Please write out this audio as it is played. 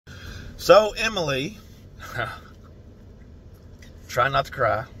So, Emily, try not to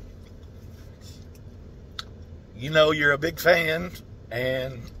cry. You know you're a big fan,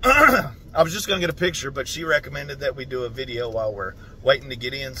 and I was just going to get a picture, but she recommended that we do a video while we're waiting to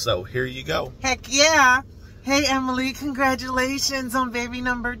get in, so here you go. Heck yeah. Hey, Emily, congratulations on baby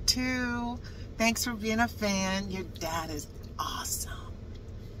number 2. Thanks for being a fan. Your dad is awesome.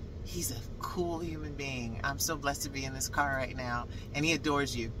 He's a cool human being. I'm so blessed to be in this car right now, and he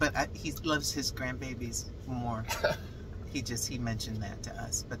adores you, but he loves his grandbabies more. He mentioned that to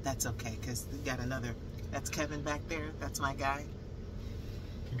us, but that's okay, because we got another. That's Kevin back there. That's my guy.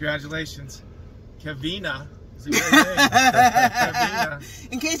 Congratulations. Kevina is a great name. Kevina.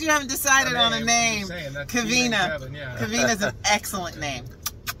 In case you haven't decided on a name, Kevina. Kevin, yeah. Kevina's an excellent name.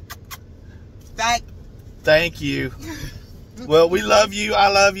 Thank you. Well, we love you. I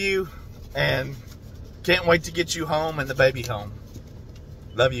love you. And can't wait to get you home and the baby home.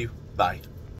 Love you. Bye.